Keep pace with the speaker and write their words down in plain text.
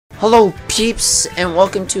Hello peeps, and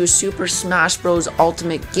welcome to Super Smash Bros.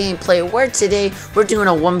 Ultimate Gameplay, where today we're doing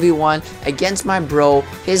a 1v1 against my bro.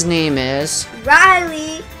 His name is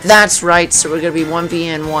Riley. That's right, so we're gonna be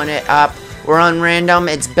 1v1 it up. We're on random.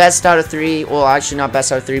 It's best out of 3. Well, actually not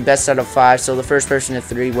best out of 3, best out of 5, so the first person to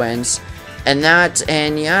 3 wins. And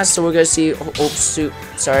yeah, so we're gonna see, we're gonna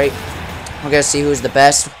see who's the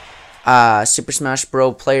best Super Smash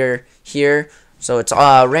Bros. Player here. So it's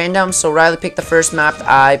random, so Riley picked the first map,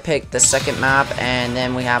 I picked the second map, and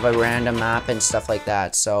then we have a random map and stuff like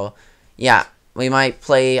that. So yeah, we might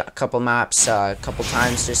play a couple maps a couple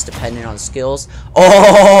times, just depending on skills.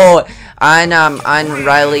 Oh, I'm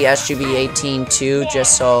Riley SGB18 too,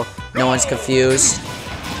 just so no one's confused.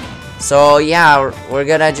 So yeah, we're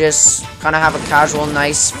gonna just kind of have a casual,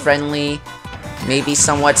 nice, friendly, maybe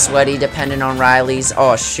somewhat sweaty, depending on Riley's.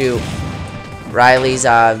 Oh shoot. Riley's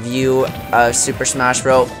view of Super Smash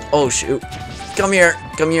Bros. Oh shoot. Come here,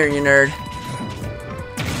 you nerd.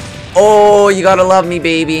 Oh, you gotta love me,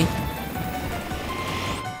 baby.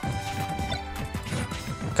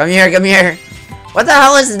 Come here. What the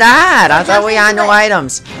hell is that? I thought we had no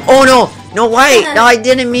items. Oh no, wait. No, I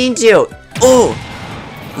didn't mean to. Oh,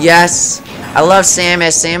 yes. I love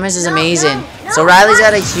Samus. Samus is amazing. So Riley's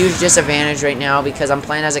at a huge disadvantage right now because I'm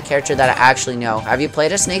playing as a character that I actually know. Have you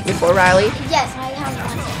played a snake before, Riley? Yes, I have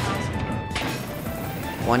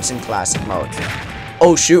once in classic mode.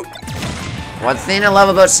 Oh shoot. One thing I love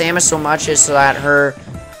about Samus so much is that her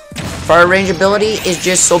far range ability is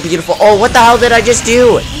just so beautiful. Oh, what the hell did I just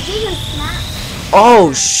do?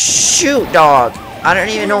 Oh shoot, dog. I don't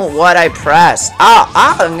even know what I pressed.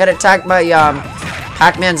 I'm gonna attack by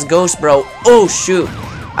Pac-Man's ghost, bro. Oh shoot.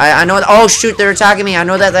 I know. Oh shoot, they're attacking me. I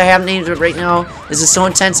know that they have names right now. This is so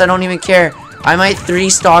intense. I don't even care. I might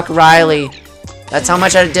 3-stock Riley. That's how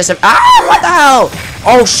much I disadvantage. Ah! What the hell?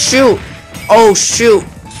 Oh shoot! Oh shoot!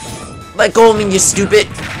 Let go of me, you stupid!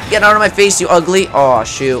 Get out of my face, you ugly! Oh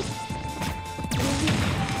shoot!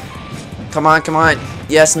 Come on!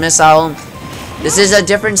 Yes, missile. This is a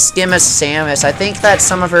different skin as Samus. I think that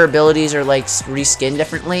some of her abilities are like reskinned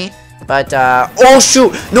differently. But, oh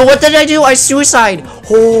shoot! No, what did I do? I suicide!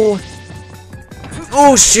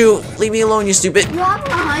 Oh shoot! Leave me alone, you stupid! You have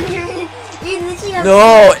 100. You literally have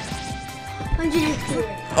no! 102.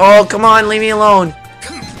 Oh, come on, leave me alone!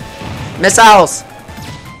 Missiles!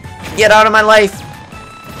 Get out of my life!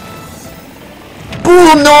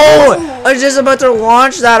 Boom! No! I was just about to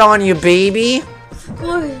launch that on you, baby!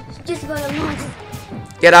 Just about to launch.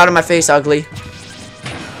 Get out of my face, ugly!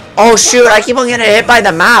 Oh shoot, I keep on getting hit by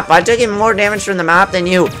the map. I took even more damage from the map than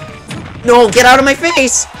you. No, get out of my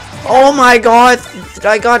face. Oh my god.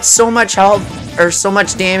 I got so much health, or so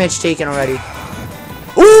much damage taken already.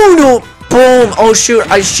 Oh no. Boom. Oh shoot,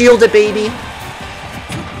 I shielded, baby.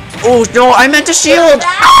 Oh no, I meant to shield.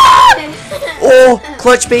 Oh,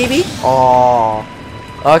 clutch, baby. Oh.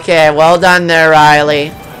 Okay, well done there,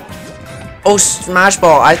 Riley. Oh, Smash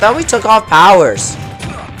Ball. I thought we took off powers.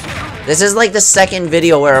 This is like the second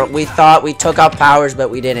video where we thought we took out powers, but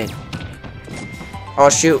we didn't. Oh,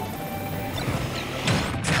 shoot.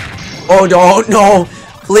 Oh, no.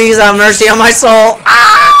 Please have mercy on my soul.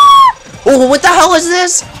 Ah! Oh, what the hell is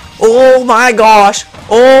this? Oh, my gosh.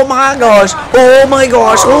 Oh, my gosh. Oh, my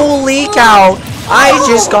gosh. Holy cow. I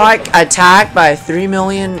just got attacked by 3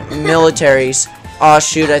 million militaries. Oh,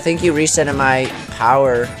 shoot. I think you reset my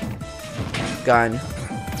power gun.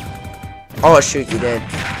 Oh, shoot, you did.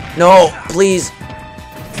 No, please.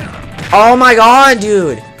 Oh my god,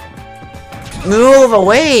 dude. Move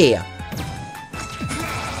away.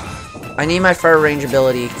 I need my far range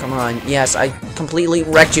ability. Come on. Yes, I completely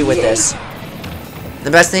wrecked you with this.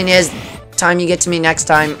 The best thing is, time you get to me next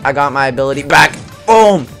time, I got my ability back.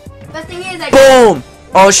 Boom. Best thing is, boom.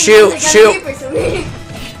 Oh, shoot.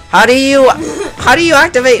 How do you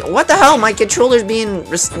activate? What the hell? My controller's being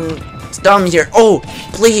dumb here. Oh,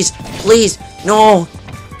 please. No.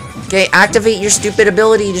 Okay, activate your stupid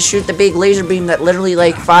ability to shoot the big laser beam that literally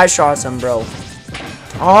like 5 shots him, bro.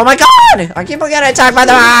 Oh my god! I keep on getting attacked by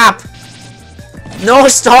the map! No,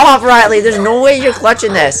 stop, Riley! There's no way you're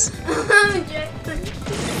clutching this.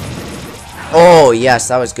 Oh, yes,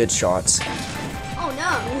 that was good shots. Oh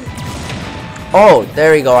no. Oh,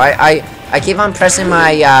 there we go. I keep on pressing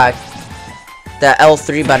my the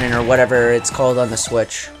L3 button or whatever it's called on the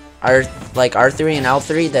Switch. Like R3 and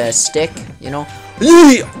L3, the stick, you know?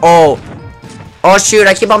 Oh shoot,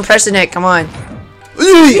 I keep on pressing it, come on.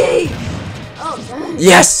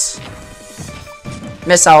 Yes.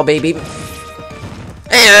 Missile, baby.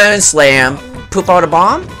 And slam. Poop out a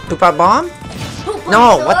bomb? Poop out bomb?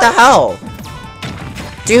 No, what the hell?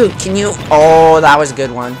 Dude, can you... Oh, that was a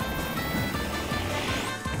good one.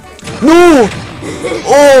 No!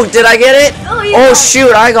 Oh, did I get it? Oh,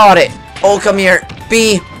 shoot, I got it. Oh, come here.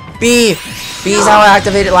 B. B's how I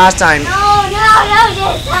activated last time. No,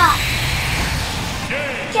 just stop.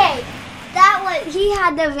 Okay, he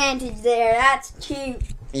had the advantage there. That's cheap.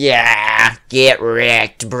 Yeah, get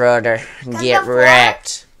wrecked, brother. Get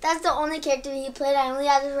wrecked. That's the only character he played. I only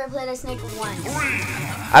ever played as Snake once.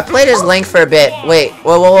 I played as Link for a bit. Wait,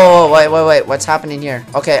 whoa, wait. What's happening here?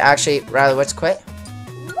 Okay, actually, Riley, let's quit.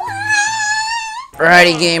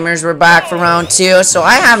 Alrighty, gamers, we're back for round 2. So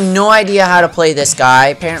I have no idea how to play this guy.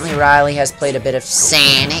 Apparently, Riley has played a bit of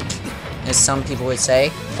Sonic, as some people would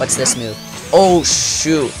say. What's this move? Oh,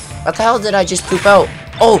 shoot. What the hell did I just poop out?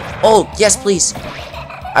 Oh, yes, please.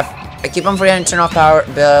 I keep on forgetting to turn off power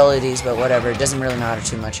abilities, but whatever. It doesn't really matter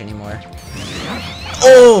too much anymore.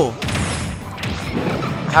 Oh!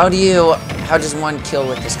 How does one kill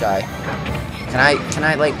with this guy? Can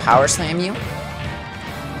I like power slam you?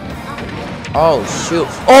 Oh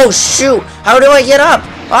shoot! How do I get up?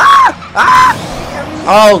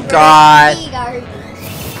 Oh god!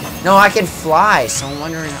 No, I can fly, so I'm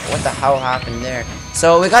wondering what the hell happened there.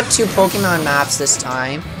 So we got 2 Pokemon maps this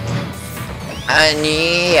time. And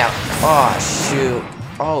yeah.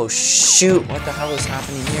 Oh shoot! What the hell is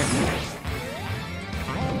happening here?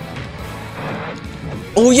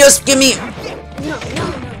 Oh yes, give me! No.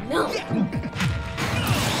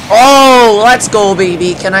 Oh, let's go,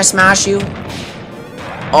 baby. Can I smash you?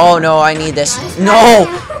 Oh no, I need this. No!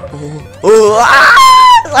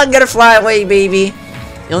 I'm gonna fly away, baby.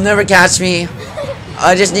 You'll never catch me.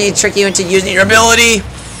 I just need to trick you into using your ability.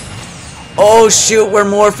 Oh shoot, we're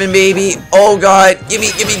morphing, baby. Oh god, give me,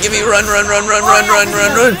 run.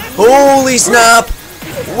 Holy snap!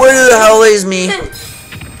 Where the hell is me?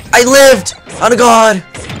 I lived! Oh god!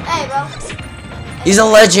 Hey, bro. He's a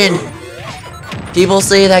legend. People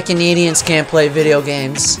say that Canadians can't play video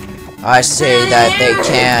games. I say that they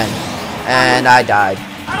can. And I died.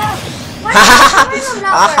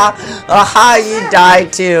 You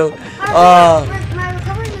died too.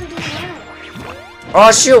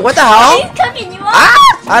 Oh shoot, what the hell? He's cooking you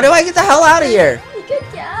up. How do I get the hell out of here? Good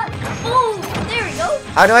job. Oh, there we go.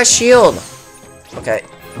 How do I shield? Okay.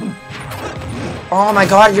 Oh my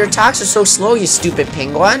god, your attacks are so slow, you stupid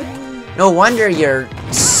penguin. No wonder you're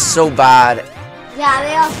so bad. Yeah,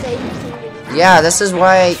 they all say Yeah, this is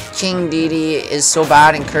why King Dedede is so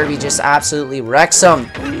bad and Kirby just absolutely wrecks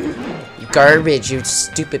him. Garbage, you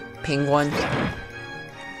stupid penguin.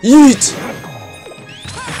 Yeet!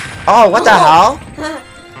 Oh, what the hell?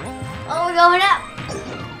 Oh, we're going up.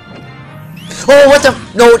 Oh, what the?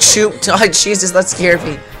 No, shoot. Oh, Jesus, that scared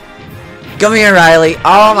me. Come here, Riley.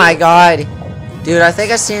 Oh my god. Dude, I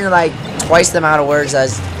think I've seen like twice the amount of words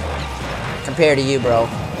as compared to you, bro.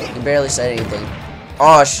 You barely said anything.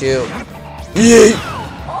 Oh, shoot. Yeet!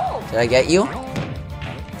 Did I get you?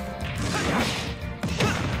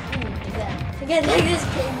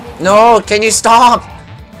 No, can you stop?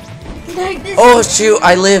 Oh shoot,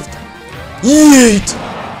 I lived. Yeet!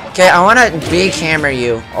 Okay, I want to big hammer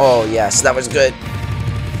you. Oh yes, that was good.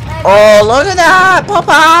 Oh, look at that! Pop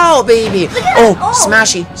out, baby! Oh,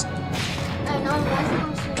 smashy.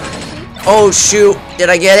 Oh shoot, did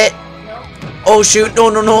I get it? Oh shoot,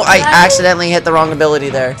 no, I accidentally hit the wrong ability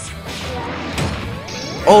there.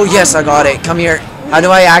 Oh yes, I got it. Come here. How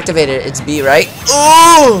do I activate it? It's B, right?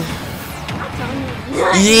 Oh!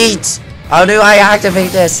 Yeet! How do I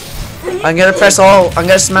activate this? I'm gonna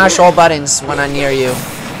smash all buttons when I'm near you.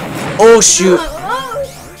 Oh shoot!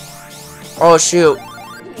 Oh shoot!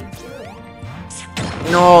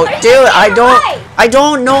 No, dude, I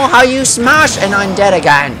don't know how you smash and I'm dead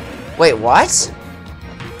again. Wait, what?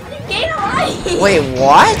 Wait,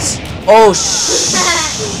 what? Oh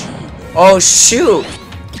shoot!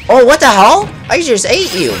 Oh, what the hell? I just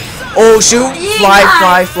ate you. Oh shoot! Fly!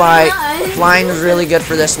 Flying is really good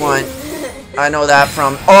for this one. I know that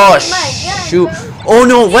from. Oh shoot! Oh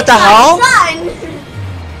no! What the hell?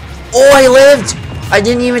 Oh, I lived! I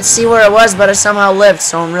didn't even see where I was, but I somehow lived,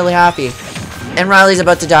 so I'm really happy. And Riley's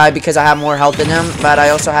about to die because I have more health than him, but I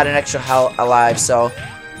also had an extra health alive, so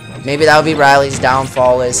maybe that would be Riley's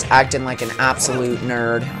downfall, is acting like an absolute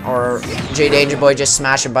nerd, or J Danger Boy just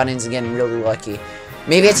smashing buttons and getting really lucky.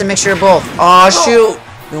 Maybe it's a mixture of both. Oh shoot!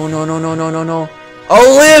 No!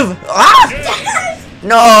 Oh, live! Ah!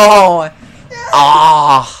 No!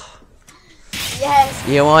 Ah! Yes.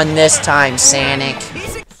 You won this time, Sonic.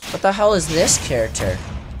 What the hell is this character?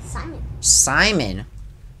 Simon.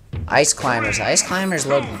 Ice climbers. Ice climbers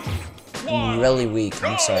look really weak.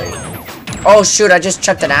 I'm sorry. Oh shoot! I just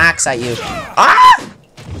chucked an axe at you. Ah!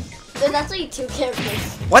 There's actually 2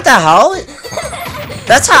 characters. What the hell?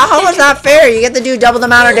 That's how is that fair? You get to do double the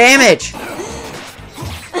amount of damage.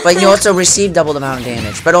 But you also receive double the amount of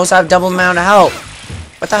damage. But also have double the amount of health.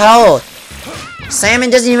 What the hell? Salmon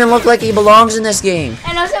doesn't even look like he belongs in this game.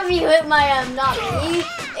 And also if you hit my not me,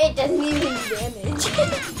 it doesn't even do damage.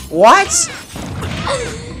 What?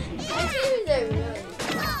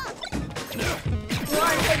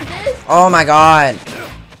 Oh my god.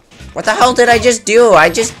 What the hell did I just do? I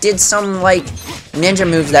just did some, like, ninja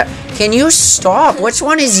moves that... Can you stop? Which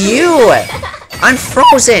one is you? I'm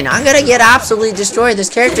frozen. I'm gonna get absolutely destroyed. This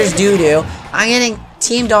character's doo-doo. I'm getting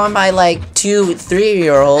teamed on by, like, 2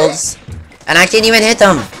 3-year-olds. And I can't even hit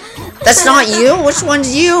them. That's not you? Which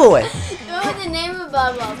one's you? What was the name of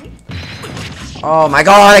them? Oh my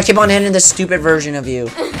god, I keep on hitting this stupid version of you.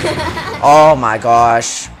 Oh my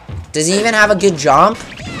gosh. Does he even have a good jump?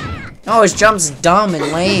 No, his jump's dumb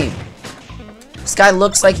and lame. This guy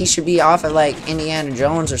looks like he should be off at, like, Indiana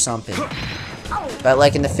Jones or something. But,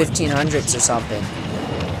 like, in the 1500s or something.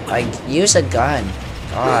 Like, use a gun.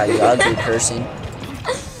 God, you ugly person.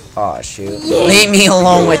 Oh shoot. Yeah. Leave me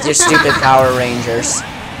alone with your stupid Power Rangers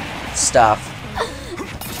stuff.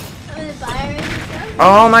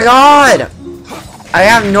 Oh my god! I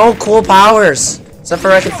have no cool powers. Except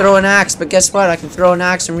for I can throw an axe, but guess what? I can throw an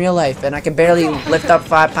axe in real life, and I can barely lift up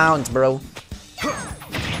 5 pounds, bro.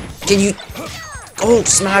 Can you... Oh,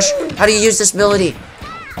 smash! How do you use this ability?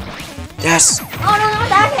 Yes! Oh no,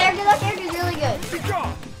 that character's really good.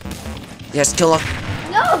 Yes, kill him.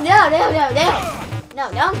 No.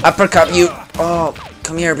 No, uppercut you. Oh,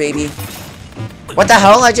 come here, baby. What the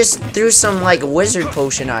hell? I just threw some, like, wizard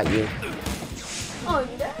potion at you. Oh,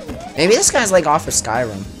 you did? Maybe this guy's, like, off of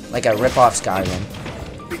Skyrim. Like a rip-off Skyrim.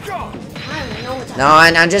 No,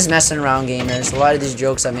 I'm just messing around, gamers. A lot of these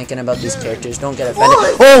jokes I'm making about these characters don't get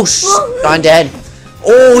offended. Oh, I'm dead.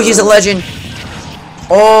 Oh, he's a legend.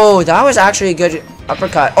 Oh, that was actually a good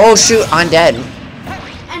uppercut. Oh, shoot, I'm dead.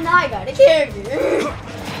 And I got a character.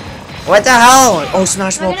 What the hell? Oh,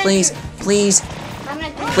 Smash Ball, please. Please.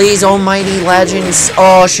 Please, almighty legends.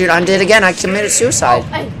 Oh, shoot, I'm dead again. I committed suicide.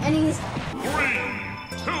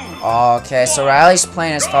 Okay, so Riley's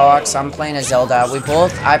playing as Fox. I'm playing as Zelda.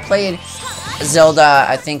 I played Zelda,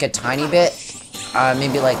 I think, a tiny bit.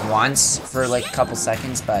 Maybe, like, once for, like, a couple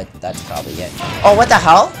seconds, but that's probably it. Oh, what the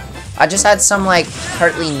hell? I just had some, like,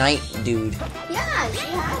 Hartley Knight dude. Yeah, she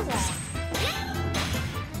has that.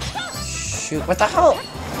 Shoot, what the hell?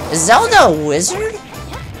 Is Zelda a wizard?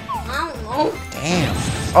 I don't know. Damn.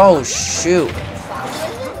 Oh, shoot.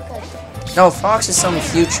 No, Fox is some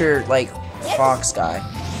future, like, Fox guy.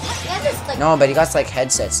 No, but he got, like,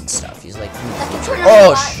 headsets and stuff. He's, like, from the future.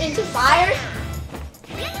 Oh, into fire?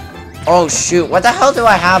 Oh, shoot. What the hell do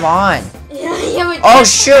I have on? Oh,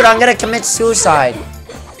 shoot. I'm gonna commit suicide.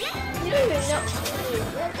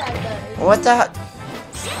 What the...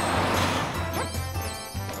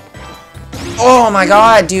 Oh, my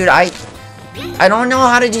God, dude. I don't know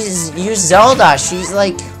how to use Zelda. She's,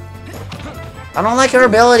 like... I don't like her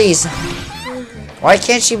abilities. Why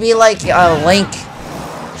can't she be, like, Link?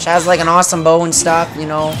 She has, like, an awesome bow and stuff, you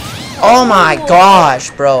know? Oh, my gosh,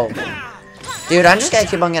 bro. Dude, I'm just gonna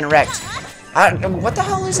keep on getting wrecked. What the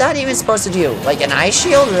hell is that even supposed to do? Like, an ice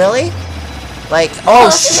shield, really? Like, oh,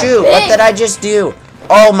 shoot. What did I just do?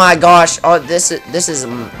 Oh, my gosh. Oh, this is,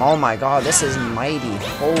 oh, my God. This is mighty.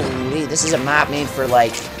 Holy, this is a map made for,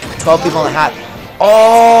 like, 12 people in a hat.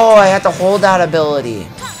 Oh, I have to hold that ability.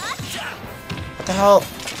 What the hell?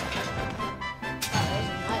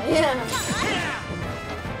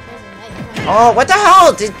 Oh, what the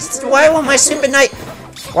hell? Why won't my stupid knight...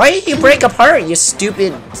 Why did you break apart, you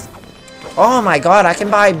stupid... Oh my god, I can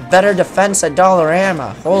buy better defense at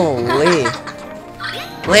Dollarama. Holy.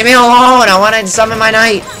 Leave me alone, I want to summon my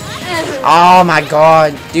knight. Oh my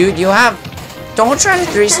god. Dude, you have... Don't try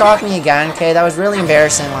to 3-stock me again, okay? That was really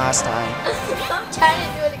embarrassing last time. I'm trying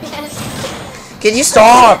to do it again. Can you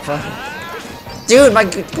stop? Dude,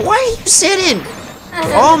 why are you sitting?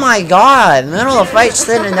 Oh my god, middle of the fight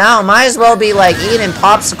sitting down. Might as well be like eating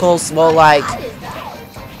popsicles while like...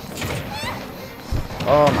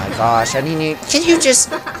 Oh my gosh, I need... Can you just...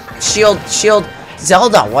 Shield...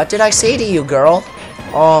 Zelda, what did I say to you, girl?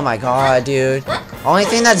 Oh my god, dude. Only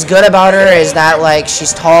thing that's good about her is that, like,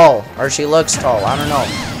 she's tall. Or she looks tall, I don't know.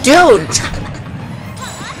 Dude!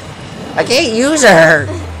 I can't use her!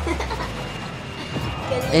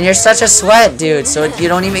 And you're such a sweat, dude, so you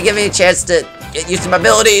don't even give me a chance to get used to my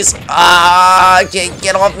abilities. Ah,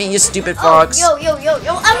 get off me, you stupid fox. Yo,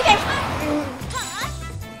 I'm okay.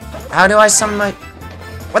 How do I summon my...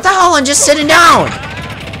 What the hell? I'm just sitting down.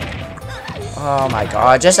 Oh my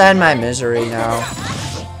god, just end my misery now.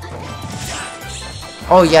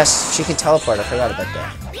 Oh, yes, she can teleport. I forgot about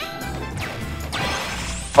that.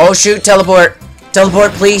 Oh, shoot, teleport.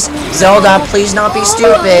 Teleport, please. Zelda, please not be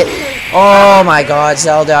stupid. Oh, my God,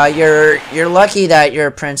 Zelda. You're lucky that you're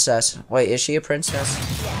a princess. Wait, is she a princess?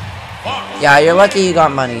 Yeah, you're lucky you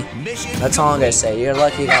got money. That's all I'm gonna say. You're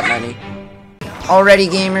lucky you got money. Alrighty,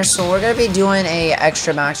 gamers, so we're gonna be doing a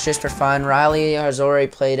extra match just for fun. Riley has already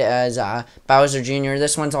played as Bowser Jr.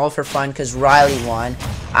 This one's all for fun because Riley won.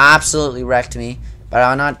 Absolutely wrecked me, but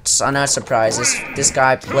I'm not surprised. This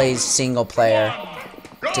guy plays single player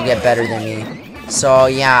to get better than me. So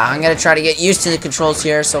yeah, I'm gonna try to get used to the controls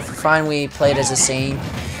here. So for fun, we played as the same.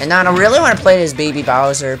 And now I really want to play as Baby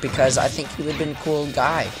Bowser because I think he would have been a cool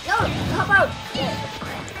guy. No, hop out.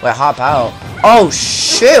 Wait, hop out. Oh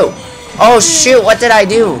shoot! Oh shoot! What did I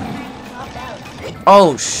do? Hop out.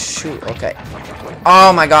 Oh shoot! Okay.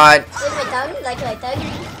 Oh my God. With my tongue, like my tongue.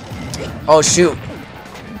 Oh shoot!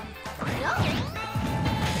 No.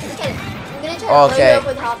 Okay, I'm gonna try to blow Okay. you up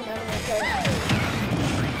with hopping out of my tongue.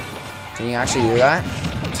 Can you actually do that?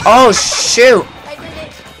 Oh shoot! I did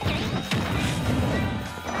it.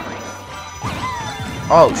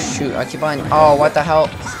 Oh shoot! I keep on. Oh, what the hell?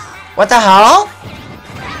 What the hell?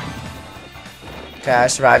 Okay, I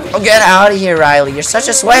survived. Oh, get out of here, Riley! You're such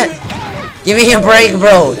a sweat. Give me a break,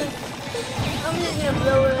 bro. I'm just gonna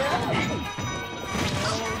blow it up.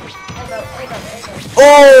 I go.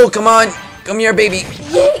 Oh, come on! Come here, baby.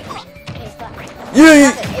 Yay! Hey, stop.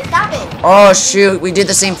 Yay! Stop it. Hey, stop it. Oh shoot! We did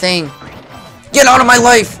the same thing. Get out of my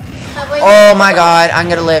life! Wait, Oh my God! I'm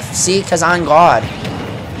gonna live. See, cause I'm God.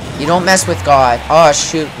 You don't mess with God. Oh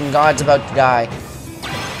shoot! And God's about to die.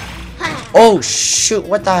 Oh shoot!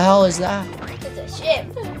 What the hell is that? It's a ship.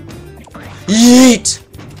 Yeet!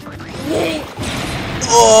 Yay!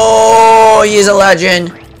 Oh, he's a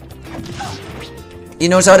legend. He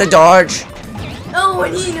knows how to dodge. Oh,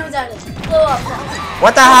 and he knows how to blow up.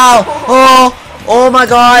 What the hell? Oh! Oh my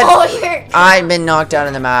God! Oh, you're. I've been knocked out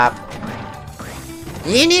of the map.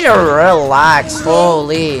 You need to relax.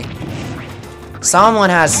 Holy. Someone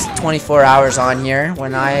has 24 hours on here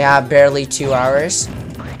when I have barely 2 hours.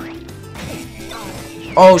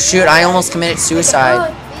 Oh shoot, I almost committed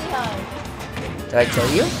suicide. Did I kill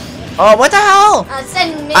you? Oh, what the hell?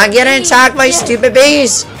 I'm getting attacked by stupid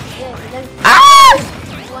bees. Ah!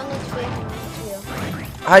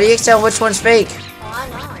 How do you tell which one's fake?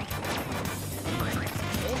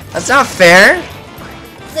 That's not fair.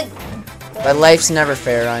 But life's never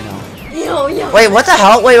fair, I know. Wait, what the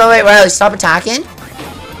hell? Wait, Riley, stop attacking.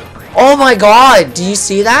 Oh my God, do you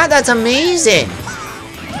see that? That's amazing.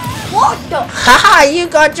 What the? Haha, you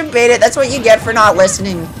got your baited. That's what you get for not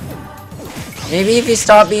listening. Maybe if you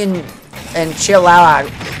stop being and chill out,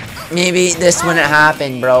 maybe this wouldn't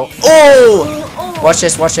happen, bro. Oh! Watch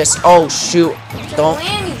this, watch this. Oh, shoot. Don't.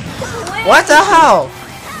 What the hell?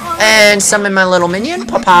 And summon my little minion,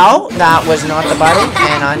 Pow. That was not the button,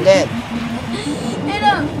 and I'm dead.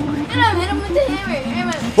 Hit him with the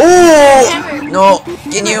hammer. Oh! Hammer. No,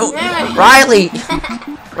 can you? Hammer. Riley!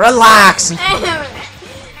 Relax! Hammer.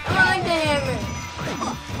 I like the hammer.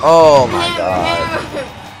 Oh my God.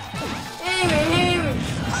 Hammer.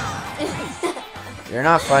 You're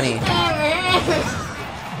not funny. Hammer.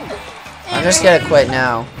 I'm just gonna quit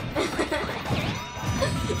now.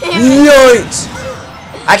 Yikes!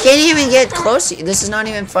 I can't even get close to you. This is not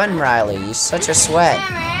even fun, Riley. You're such a sweat.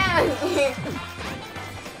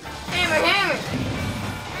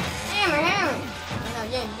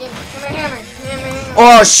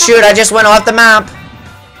 Oh shoot, I just went off the map.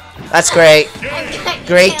 That's great.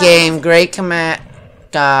 Great game, great command,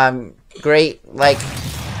 great like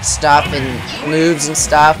stuff and moves and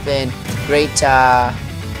stuff and great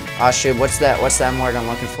oh shoot, what's that word I'm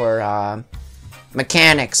looking for?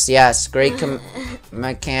 Mechanics, yes, great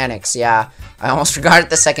mechanics, yeah. I almost forgot it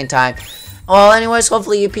the second time. Well, anyways,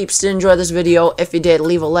 hopefully you peeps did enjoy this video. If you did,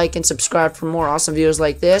 leave a like and subscribe for more awesome videos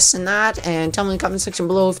like this and that. And tell me in the comment section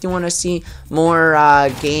below if you want to see more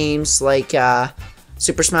games like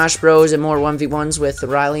Super Smash Bros. And more 1v1s with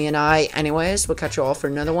Riley and I. Anyways, we'll catch you all for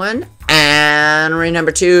another one. And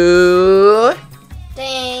remember to